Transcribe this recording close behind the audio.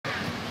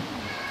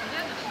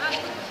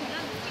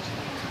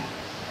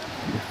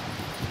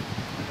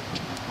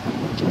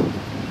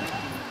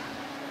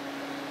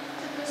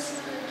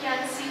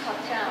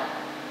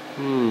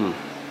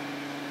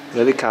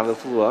Very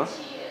colorful, huh?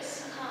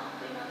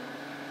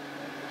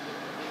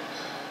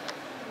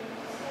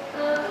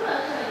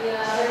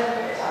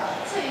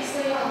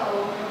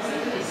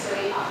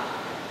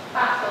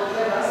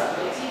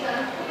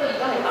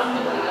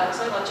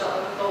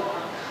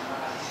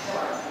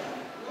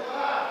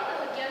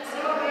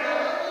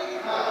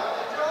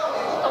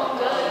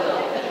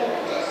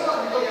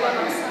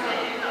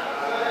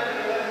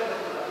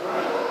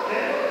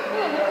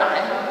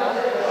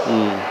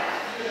 Mm.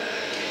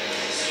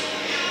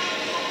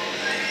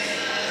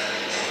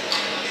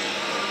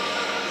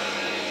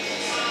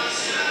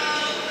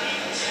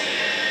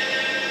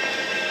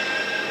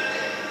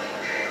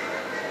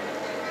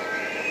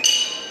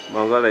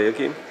望過嚟啊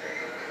，Kim。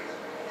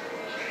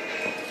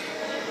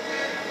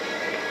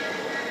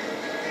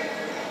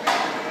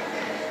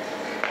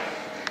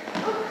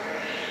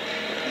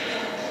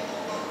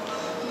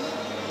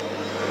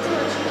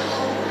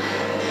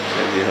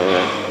幾好啊！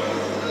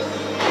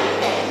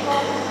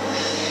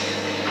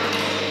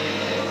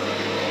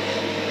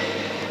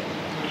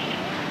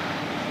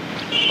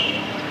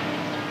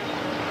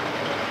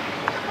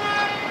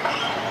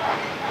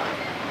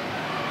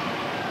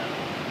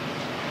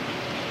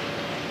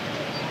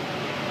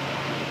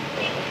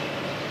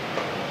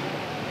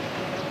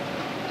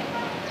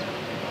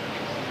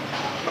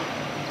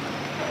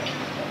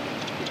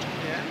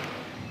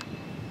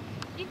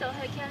呢度係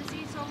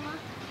Cancy Zone 啊，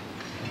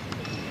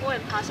冇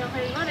人爬上去。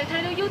我哋睇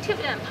到 YouTube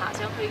有人爬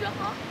上去㗎，嗬。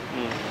嗯。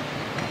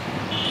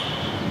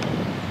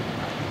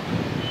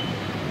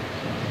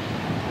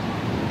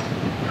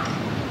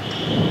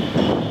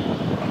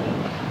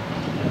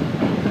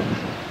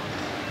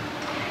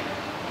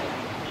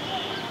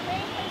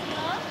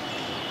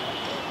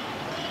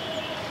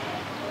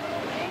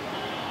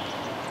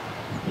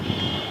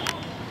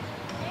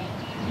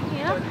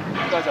呢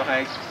個就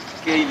係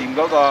紀念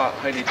嗰個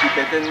佢哋鐵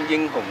臂丁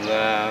英雄嘅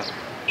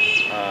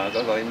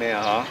嗰個咩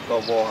啊？嗬，個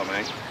窩係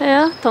咪？係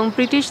啊，同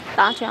British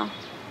打仗。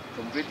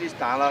同 British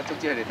打啦，卒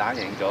之佢哋打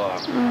贏咗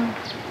啊！嗯。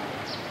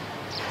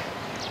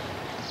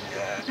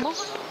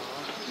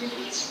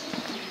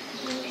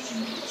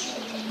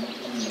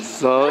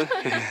So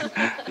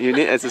you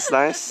need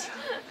exercise?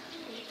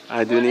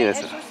 I do need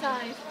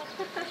exercise.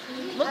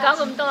 唔好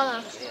搞咁多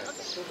啦。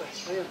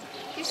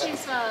This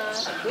is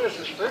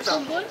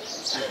Kumbum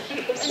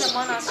in the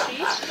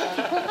monastery.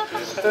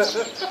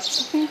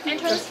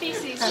 Entrance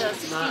fees is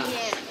 16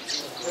 yen.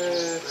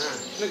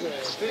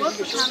 Worth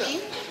to come in.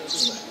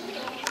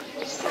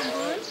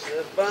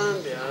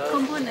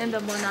 Kumbum in the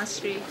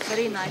monastery.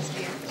 Very nice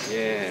here.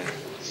 Yeah.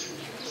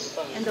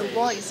 And the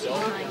wall is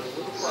behind.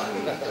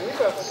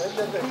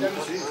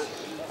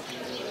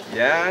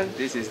 Yeah,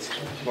 this is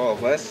 4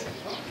 of us.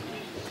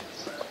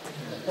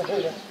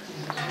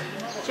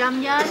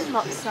 Jamyan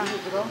Lopsa.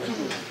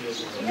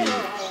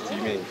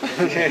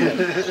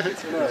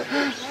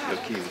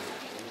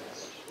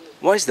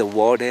 What is the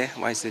wall there?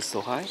 Why is it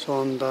so high? So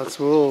on that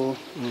wall,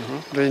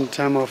 during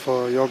time of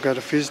yoga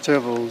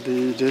festival,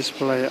 they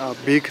display a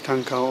big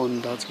tanka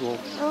on that wall.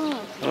 Oh.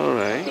 All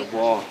right. The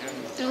wall.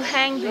 To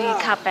hang the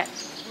carpet.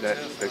 The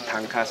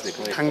tankas they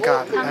call it.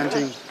 Tanka,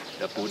 painting.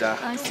 The Buddha.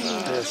 I see.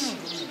 Yes.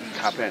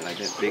 Carpet like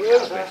that, big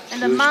carpet.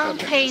 And the monk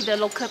pay the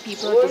local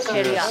people to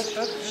carry out.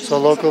 So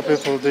local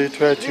people, they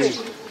try to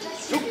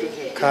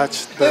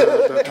catch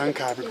the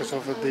tanka because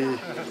of the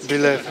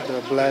belief,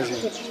 the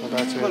blessing. So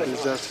that's why they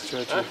just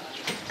try to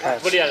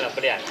catch.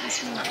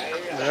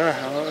 Yeah,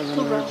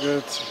 however,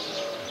 good.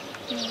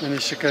 And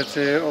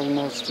Ishikate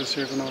almost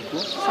 7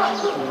 o'clock.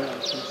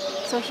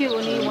 So here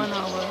only 1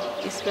 hour.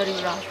 It's very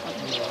rough.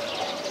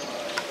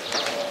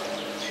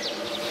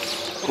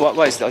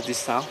 What is this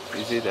sound?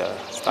 Is it the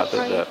start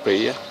of the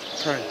prayer?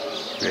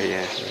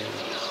 Prayer.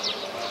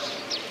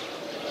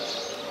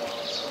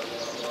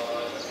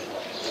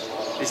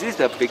 Is this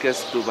the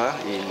biggest stupa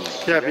in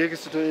Tibet? Yeah,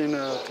 biggest in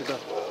Tibet.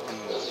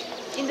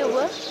 In the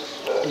world?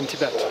 In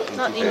Tibet.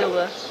 Not in the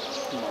world.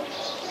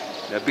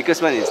 The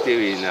biggest one is still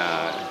in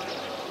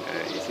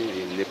is it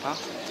in Nepal?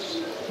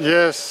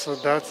 Yes, so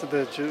that's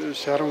the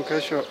Sharon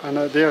Kesho,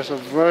 and there's a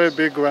very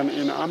big one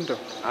in Amdo.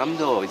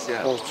 Amdo is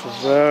there? Oh, it's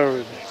very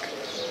big.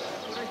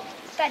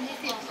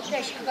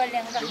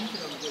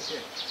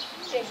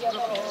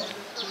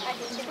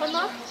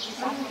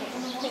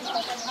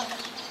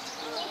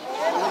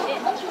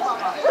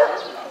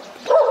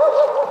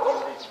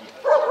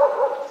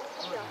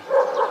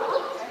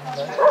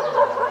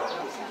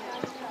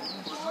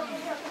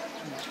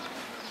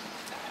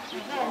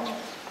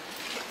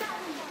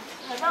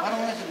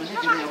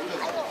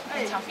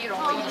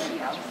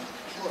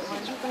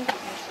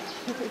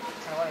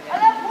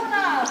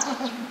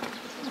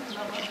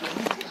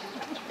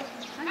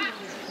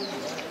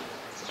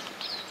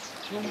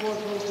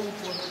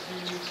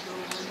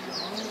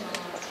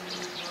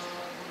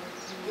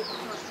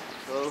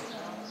 So,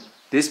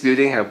 this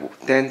building have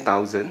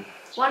 10,000.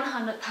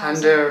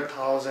 100,000.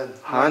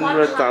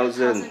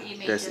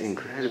 100,000. That's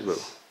incredible.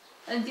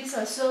 And these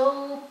are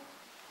so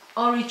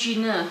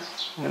original.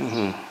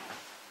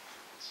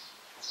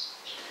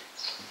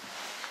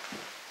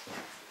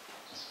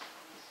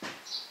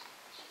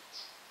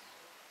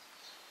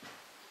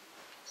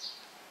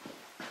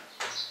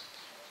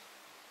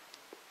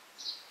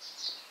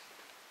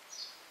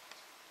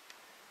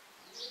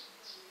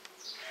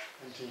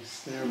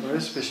 things. They are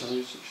very special.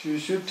 You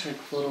should take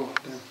photo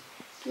of them.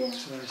 Yeah.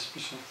 It's very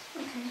special.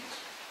 Okay.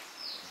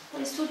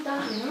 But it's too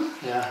dark, you know?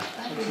 Yeah.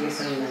 I have It's to use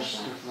the the same as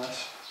flash. the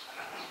flash.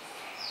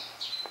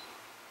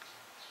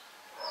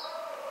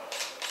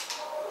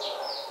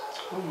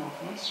 Oh, no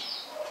flash.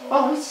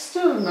 Oh, it's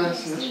still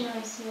nice. It's still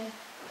nice, yeah.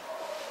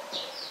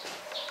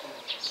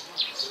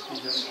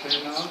 You just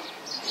pay now.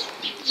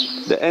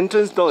 The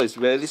entrance door is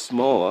very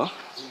small.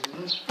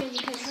 Yeah, you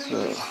can turn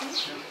So it.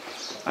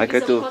 I It's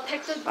got a to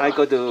protected I door.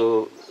 got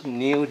to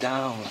kneel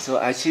down. So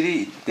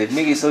actually they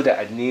make it so that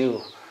I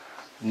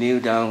kneel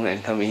down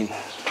and come in.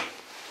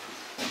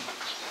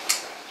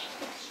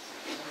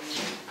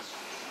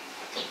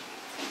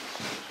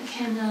 You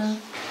can,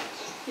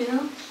 you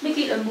know, make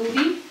it a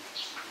movie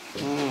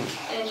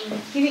and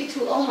give it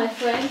to all my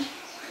friends,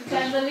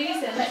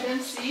 families, and let them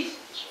see.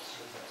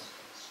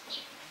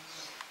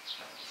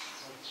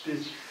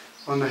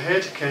 On the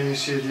head, can you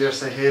see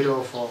there's a head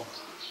of a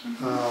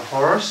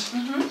horse?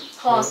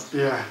 Horse.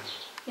 Yeah.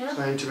 Yeah.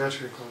 So in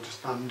Tibet we call it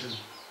Banden.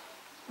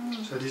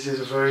 So this is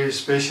a very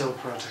special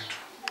protector.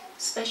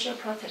 Special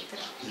protector.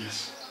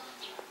 Yes.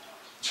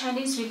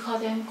 Chinese we call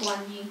them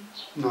Guan Yin.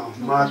 No,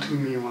 Matu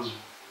Miwan.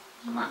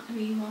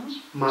 Mi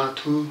Wang.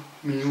 Matu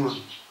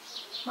Miwan.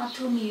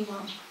 Matu Mi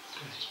Wang.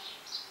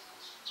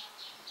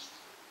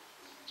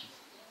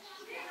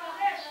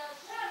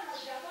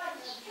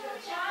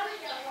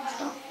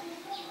 Stop.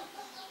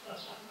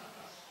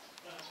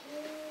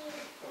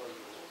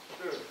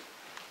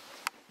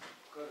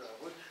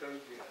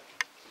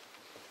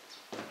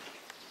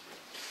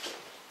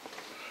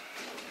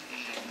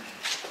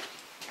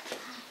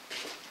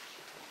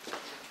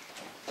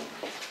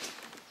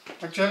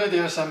 Actually,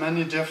 there's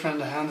many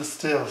different hand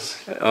stills.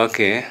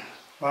 Okay.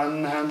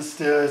 One hand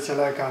still is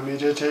like a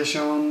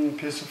meditation,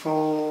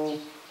 peaceful,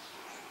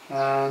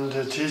 and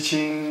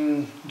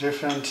teaching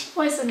different.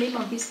 What is the name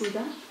of this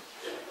Buddha?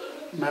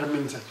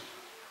 Merminze.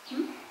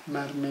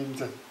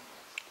 Merminze.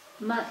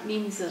 Mat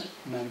means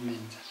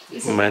Merminze.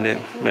 it's a Madam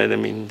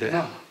protector. in the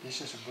No,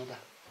 this is a Buddha.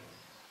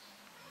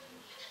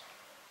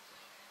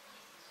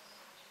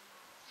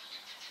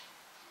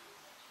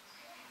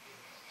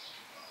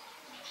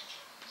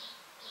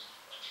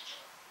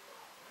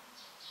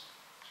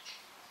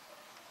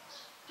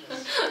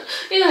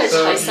 You know, it's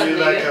So Chai you San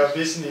like Lei. a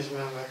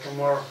businessman, like a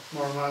more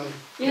money.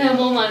 You have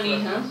more money,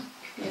 huh?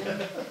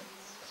 Yeah.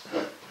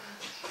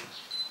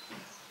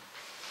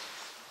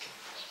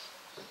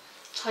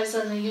 Chai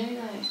San Lei嘅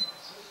呢係。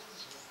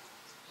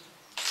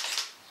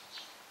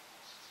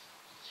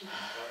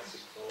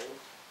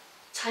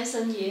財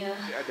神爺啊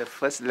At the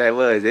first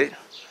level, is it?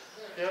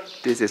 Yep.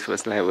 This is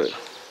first level.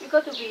 You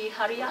got to be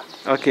hurry up.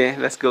 Okay,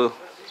 let's go.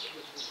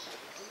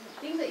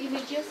 Think the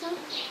images, huh?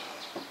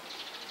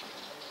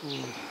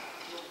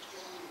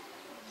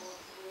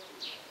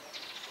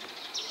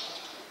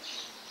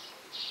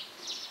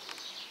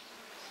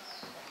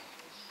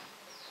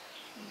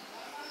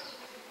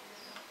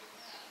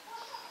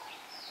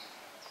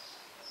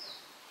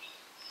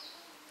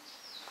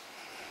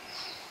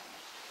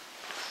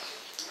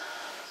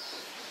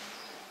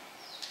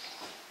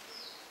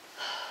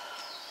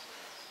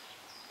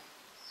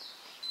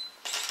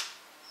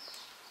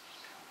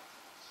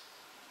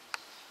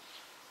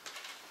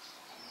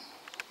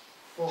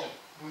 Four,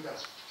 Buddha.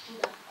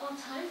 Oh,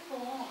 time for,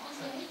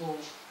 okay. Four.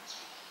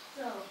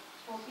 So,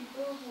 for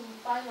people who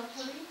buy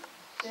lottery,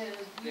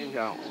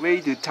 they'll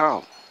Way to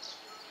town.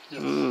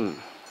 Yes.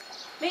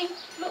 Me,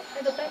 look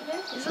at the back there.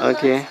 Is it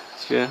Okay,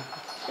 nice? sure.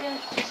 There,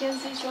 you can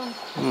see strong.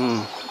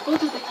 Mm. Go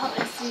to the top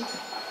and see.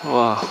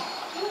 Wow. Oh,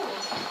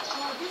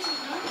 this is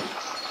nice.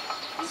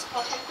 This is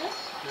protected.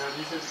 Yeah,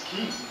 this is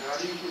king,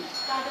 garden king.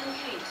 Garden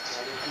tree.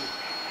 Garden king.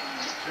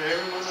 So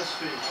every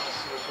monastery has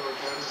for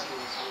garden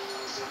king, so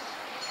the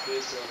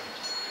big trees or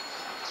something.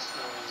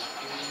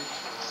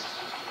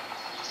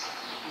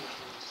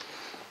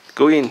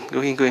 Go in.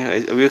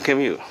 I welcome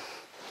you.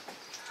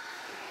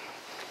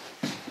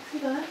 See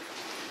that?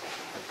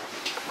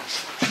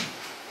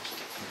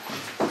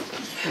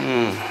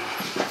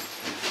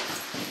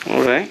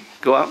 Alright,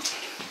 go up.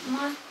 唔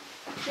係，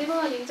你幫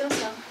我影張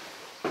相。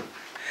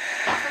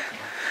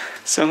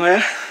上去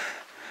啊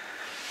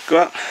Go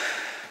up.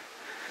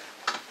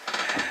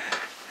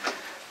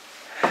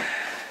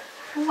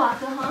 好滑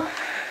㗎嚇。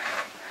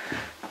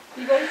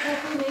Be very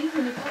careful, Ming,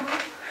 when you come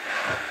up.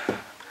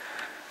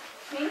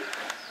 Ming?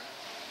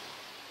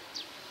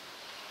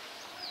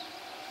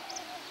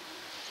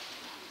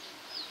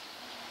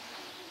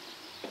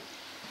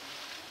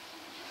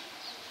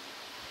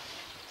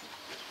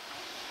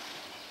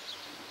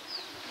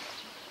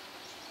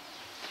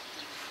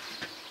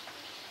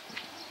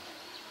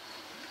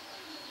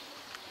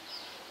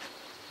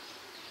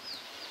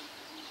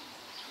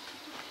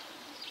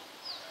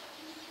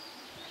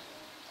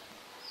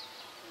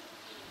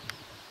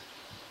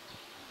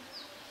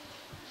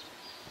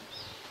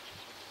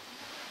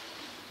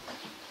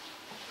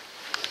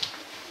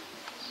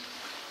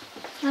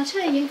 Nào出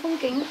嚟影風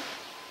景啊！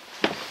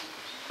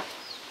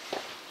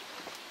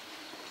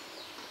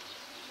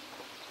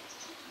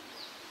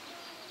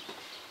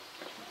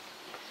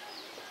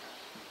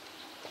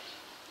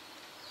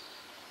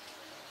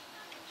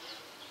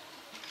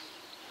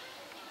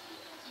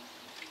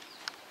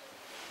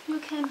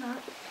 can, huh?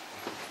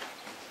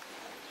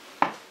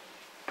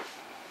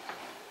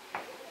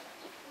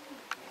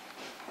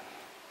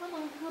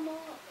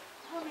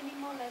 How many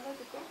more levels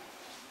to go?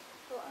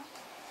 Go up?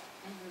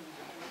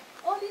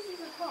 Oh, this is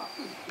the top.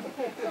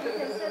 Okay, so we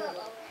can set up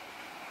our...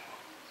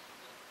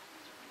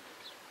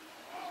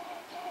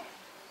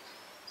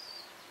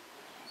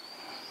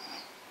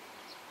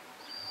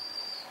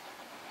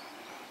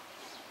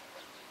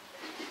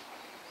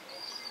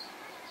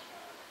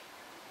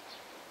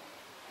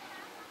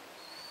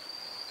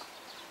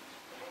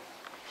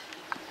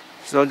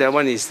 So that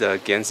one is the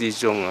Gansi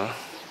Zhong.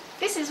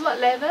 This is what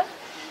level?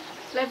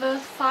 Level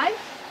 5?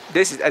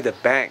 This is at the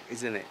back,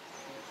 isn't it?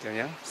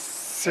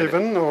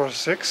 7 or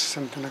 6,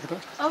 something like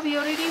that. Oh, we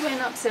already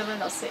went up 7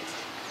 or 6.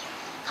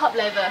 Top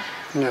level.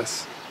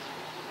 Yes.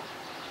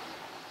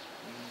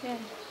 Yeah,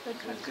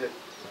 That's good.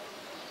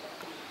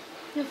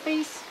 Your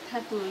face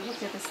have to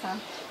look at the sun.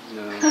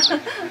 No, it's a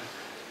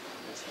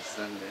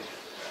Sunday.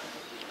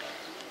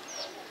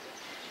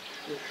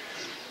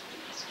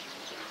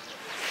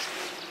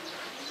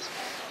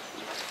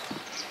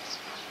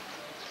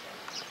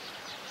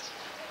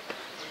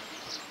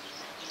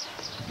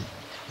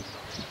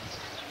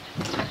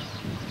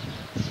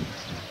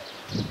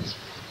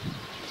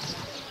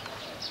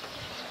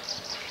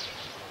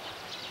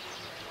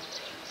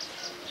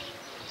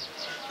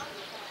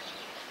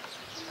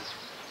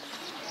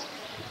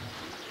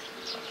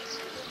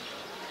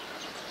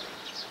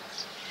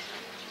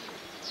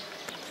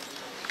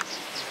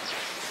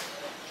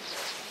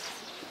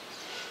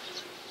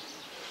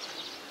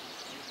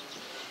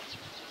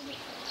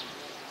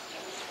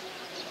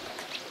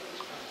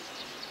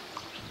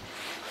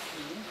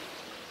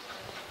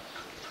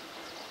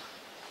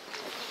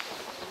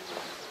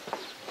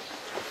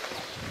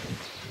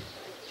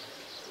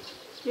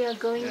 We are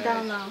going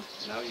down now.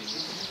 Now you need.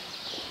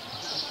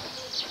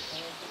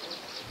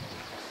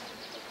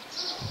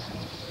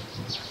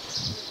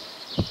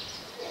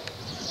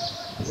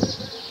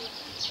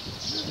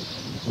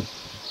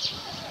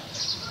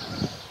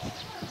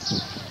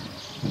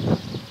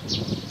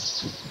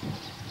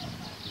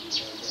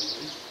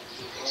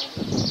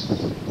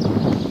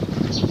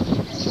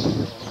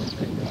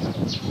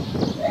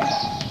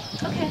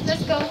 Okay,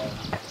 let's go.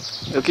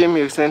 Okay,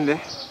 me extend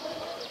there.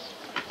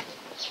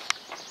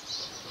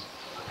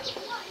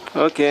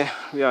 Okay,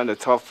 we are on the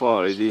top floor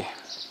already.